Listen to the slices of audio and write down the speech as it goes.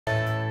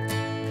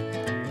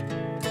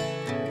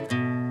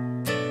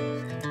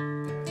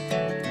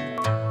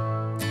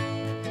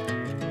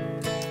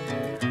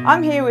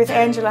I'm here with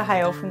Angela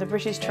Hale from the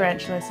British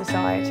Tarantula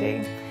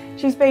Society.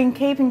 She's been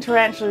keeping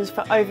tarantulas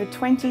for over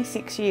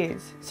 26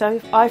 years,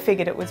 so I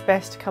figured it was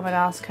best to come and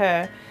ask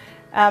her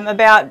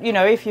about,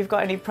 if you've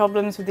got any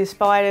problems with the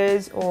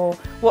spiders, or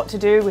what to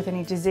do with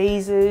any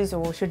diseases,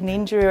 or should an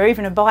injury or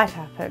even a bite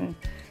happen.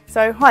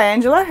 So, hi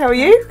Angela, how are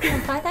you?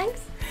 I'm fine,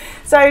 thanks.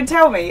 So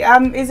tell me,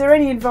 is there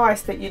any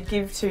advice that you'd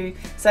give to,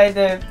 say,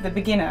 the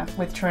beginner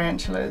with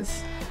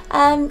tarantulas?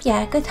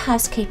 Yeah, good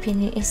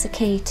housekeeping is the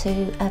key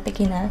to a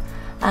beginner.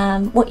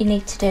 What you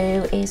need to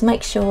do is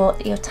make sure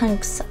your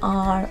tanks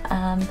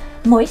are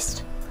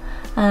moist.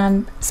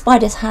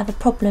 Spiders have a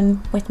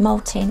problem with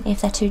molting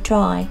if they're too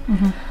dry.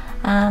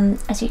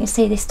 As you can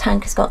see, this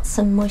tank has got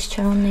some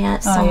moisture on the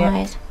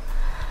outside.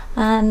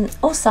 Oh, yeah.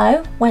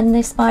 Also, when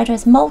the spider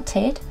has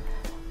molted,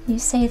 you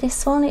see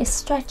this one is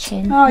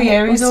stretching. Oh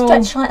yeah, it's all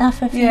stretch like that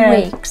for a few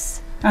weeks.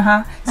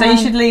 So you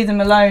should leave them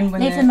alone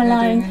when they're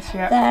doing this.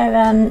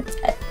 Yeah.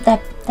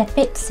 Their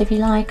bits, if you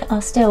like,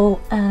 are still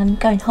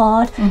going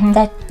hard.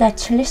 Their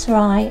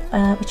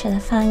chelicerae, which are their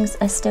fangs,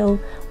 are still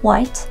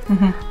white,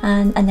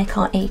 and they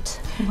can't eat.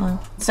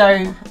 Well,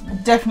 so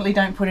definitely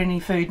don't put any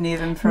food near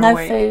them for a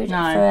week. No food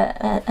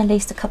for at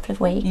least a couple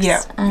of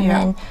weeks.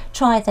 Then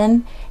try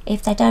them.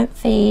 If they don't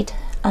feed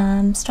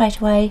straight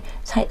away,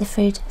 take the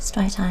food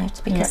straight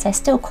out, because they're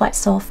still quite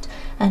soft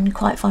and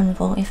quite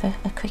vulnerable if a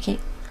cricket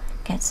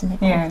gets in their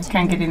body. Yeah,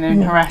 can get in there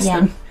and harass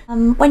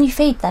them. When you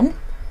feed them,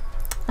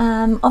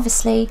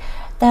 obviously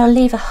they'll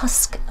leave a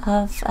husk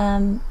of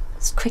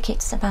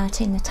crickets about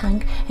in the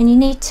tank, and you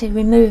need to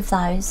remove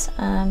those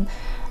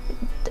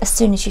as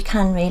soon as you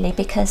can, really,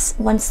 because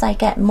once they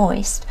get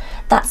moist,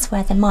 that's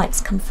where the mites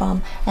come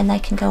from, and they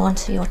can go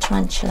onto your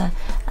tarantula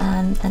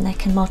and they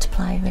can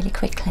multiply really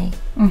quickly.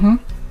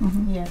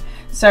 Yeah.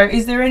 So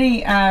is there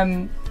any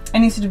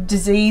sort of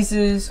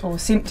diseases or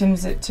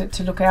symptoms that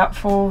to look out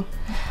for?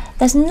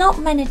 There's not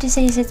many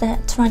diseases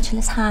that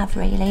tarantulas have,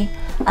 really.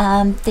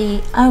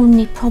 The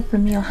only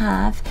problem you'll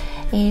have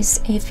is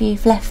if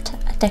you've left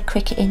a dead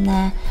cricket in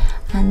there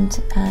and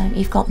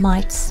you've got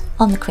mites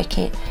on the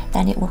cricket,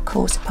 then it will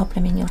cause a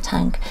problem in your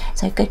tank.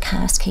 So good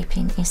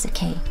housekeeping is the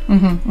key.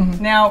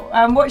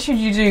 Now, what should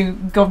you do,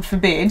 God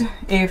forbid,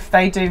 if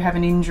they do have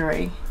an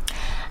injury?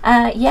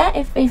 Yeah,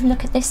 if you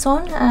look at this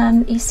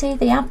one, you see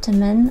the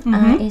abdomen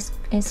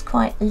is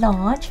quite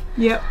large.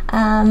 Yep.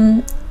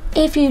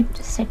 If you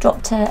say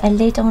dropped a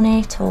lid on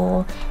it,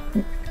 or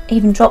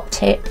even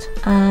dropped it,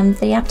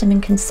 the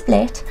abdomen can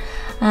split,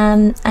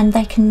 and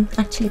they can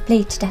actually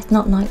bleed to death,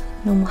 not like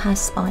normal house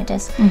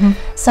spiders.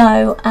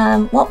 So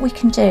what we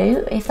can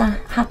do if that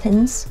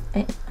happens,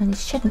 and it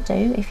shouldn't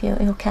do if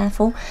you're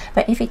careful,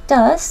 but if it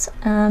does,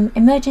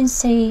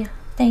 emergency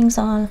things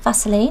are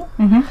Vaseline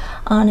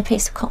on a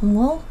piece of cotton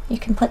wool. You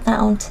can put that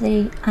onto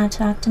the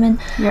outer abdomen,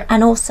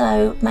 and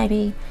also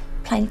maybe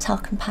plain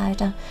talcum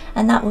powder,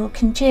 and that will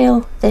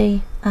congeal the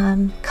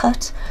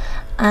cut,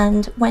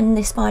 and when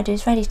the spider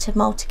is ready to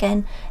molt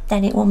again,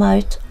 then it will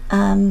molt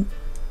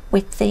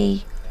with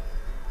the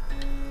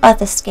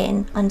other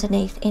skin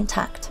underneath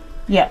intact.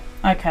 Yeah,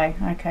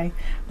 okay.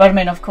 But I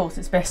mean, of course,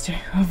 it's best to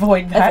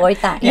avoid that. Avoid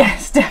that,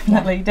 yes,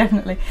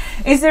 definitely.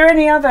 Is there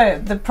any other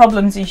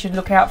problems you should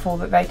look out for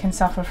that they can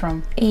suffer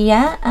from?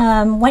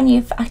 Yeah, when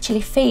you've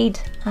actually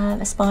feed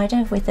a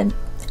spider with the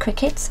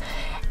crickets,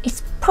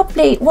 it's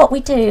probably what we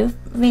do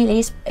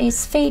really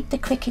is feed the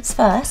crickets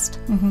first,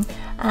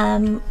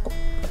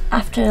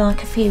 after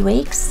like a few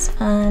weeks,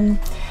 and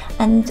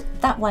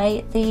that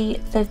way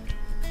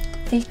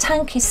the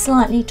tank is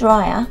slightly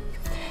drier,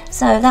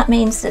 so that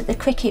means that the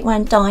cricket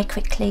won't die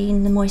quickly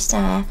in the moist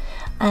air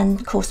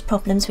and cause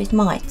problems with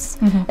mites.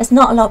 There's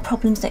not a lot of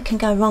problems that can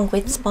go wrong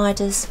with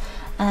spiders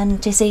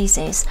and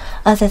diseases,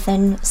 other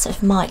than sort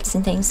of mites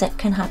and things that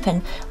can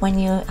happen when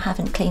you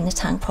haven't cleaned the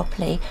tank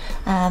properly,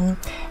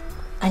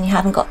 and you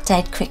haven't got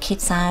dead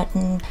crickets out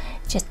and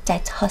just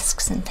dead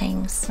husks and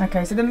things.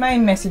 Okay, so the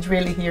main message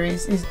really here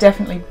is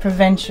definitely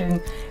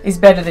prevention is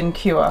better than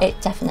cure.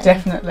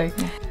 Definitely.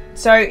 Yeah.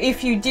 So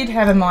if you did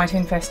have a mite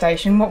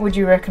infestation, what would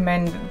you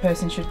recommend that the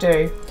person should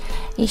do?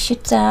 You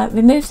should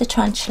remove the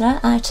tarantula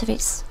out of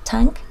its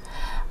tank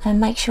and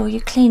make sure you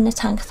clean the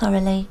tank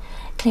thoroughly.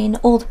 Clean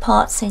all the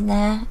parts in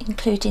there,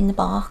 including the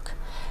bark.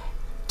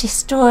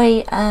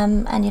 Destroy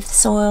any of the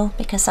soil,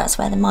 because that's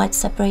where the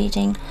mites are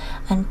breeding,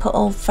 and put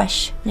all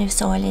fresh new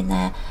soil in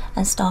there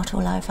and start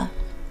all over.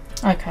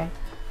 Okay.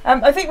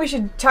 I think we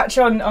should touch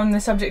on the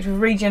subject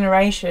of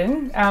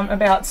regeneration,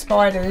 about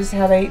spiders,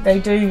 how they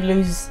do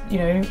lose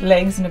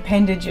legs and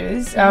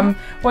appendages.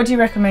 What do you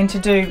recommend to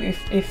do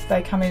if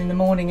they come in the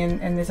morning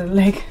and there's a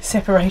leg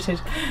separated?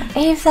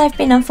 If they've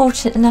been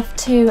unfortunate enough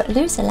to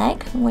lose a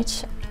leg,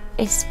 which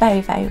is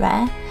very, very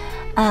rare,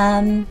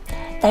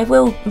 they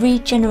will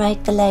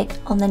regenerate the leg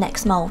on the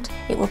next moult.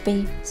 It will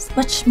be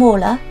much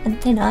smaller and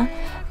thinner,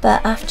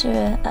 but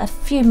after a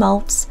few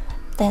moults,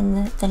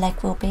 then the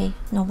leg will be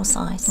normal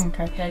size.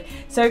 Okay.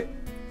 So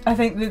I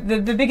think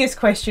the biggest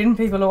question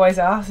people always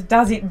ask,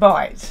 does it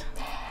bite?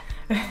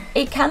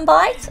 It can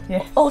bite.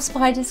 Yes. All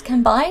spiders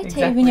can bite,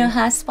 Exactly. even your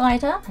house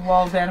spider.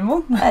 Wild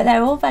animal.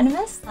 They're all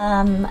venomous.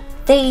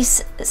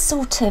 These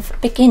sort of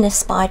beginner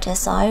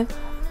spiders, though,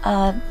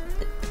 are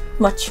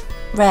much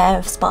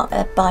rarer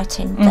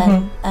biting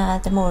than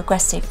the more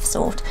aggressive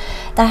sort.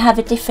 They have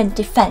a different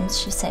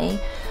defence, you see.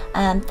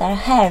 They're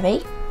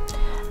hairy,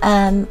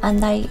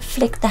 and they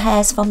flick the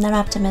hairs from their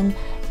abdomen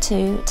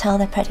to tell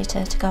their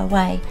predator to go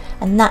away,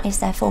 and that is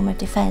their form of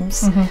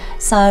defence.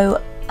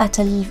 So at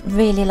a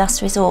really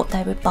last resort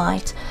they would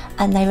bite,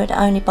 and they would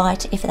only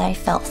bite if they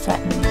felt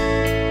threatened.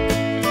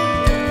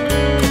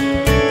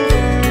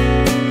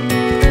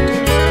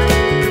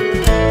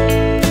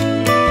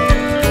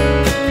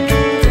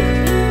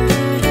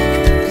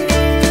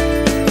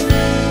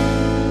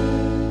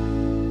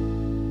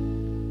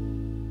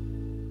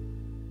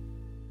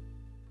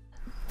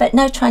 But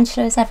no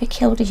tarantula has ever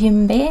killed a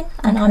human being,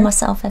 and I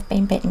myself have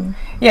been bitten.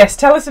 Yes,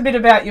 tell us a bit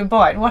about your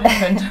bite. What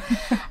happened?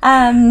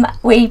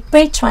 We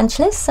breed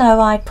tarantulas,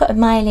 so I put a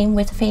male in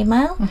with a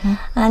female,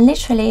 and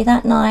literally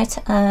that night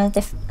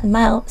the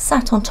male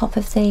sat on top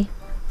of the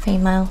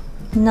female.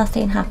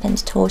 Nothing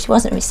happened at all. She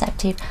wasn't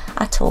receptive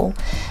at all.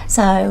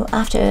 So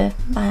after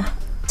about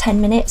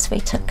 10 minutes we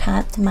took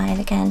out the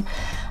male again.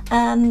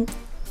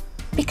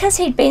 Because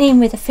he'd been in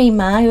with a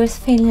female, he was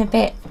feeling a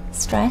bit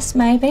stressed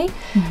maybe,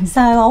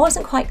 so I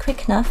wasn't quite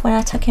quick enough when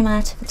I took him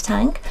out of the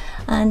tank,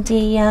 and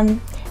he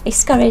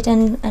scurried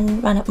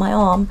and ran up my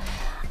arm.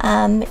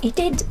 He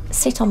did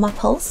sit on my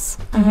pulse,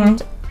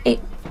 and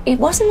it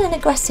wasn't an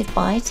aggressive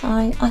bite.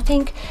 I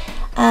think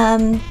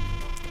the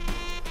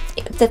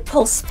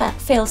pulse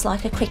feels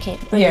like a cricket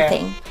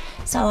breathing,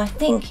 so I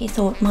think he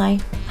thought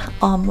my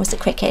arm was a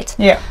cricket.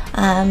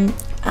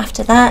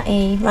 After that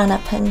he ran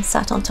up and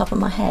sat on top of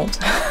my head,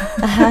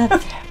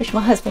 which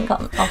my husband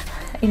got off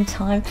in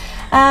time,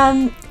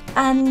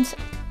 and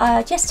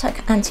just took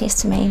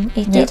antihistamine.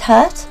 It did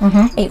hurt.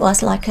 It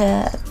was like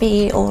a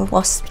bee or a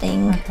wasp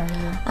sting,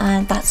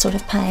 and that sort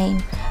of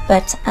pain,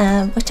 but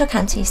we took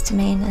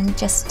antihistamine and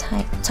just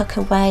took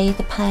away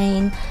the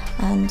pain,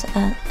 and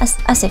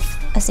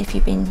as if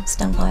you'd been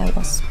stung by a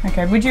wasp.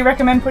 Okay, would you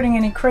recommend putting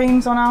any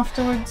creams on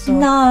afterwards? Or?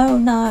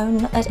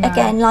 No.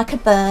 Again, like a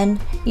burn,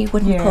 you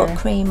wouldn't put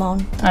cream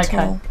on at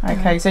all.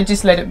 Okay, so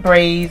just let it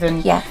breathe,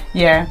 and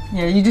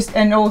you just,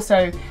 and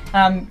also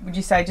would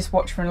you say just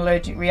watch for an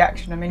allergic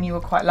reaction? I mean, you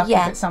were quite lucky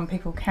that some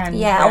people can.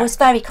 I was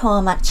very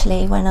calm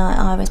actually when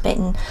I was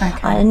bitten.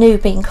 I knew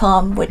being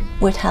calm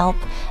would help,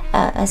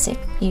 as if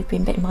you've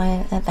been bitten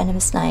by a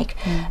venomous snake.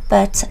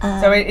 But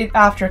so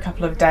after a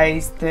couple of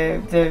days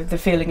the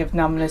feeling of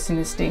numbness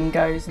and the sting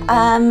goes?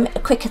 And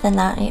quicker than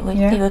that. It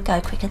would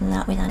go quicker than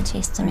that with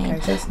antihistamine.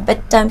 Okay, so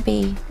but don't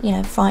be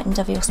frightened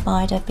of your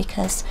spider,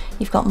 because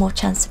you've got more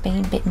chance of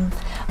being bitten,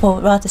 or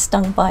rather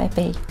stung, by a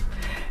bee.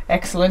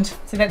 Excellent.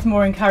 So that's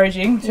more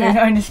encouraging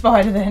to own a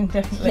spider then,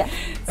 definitely.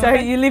 So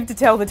you live to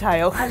tell the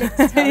tale. I live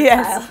to tell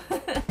the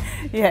tale.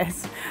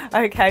 Yes.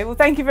 Okay, well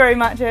thank you very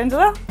much,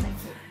 Angela.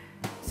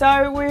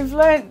 So we've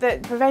learnt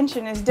that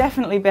prevention is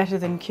definitely better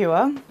than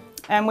cure,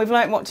 and we've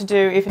learnt what to do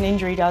if an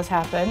injury does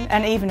happen,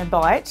 and even a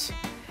bite.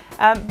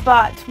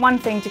 But one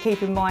thing to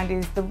keep in mind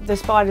is the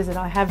spiders that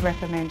I have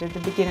recommended, the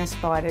beginner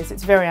spiders,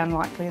 it's very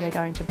unlikely they're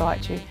going to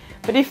bite you.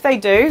 But if they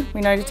do,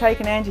 we know to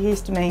take an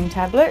antihistamine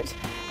tablet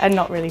and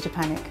not really to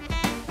panic.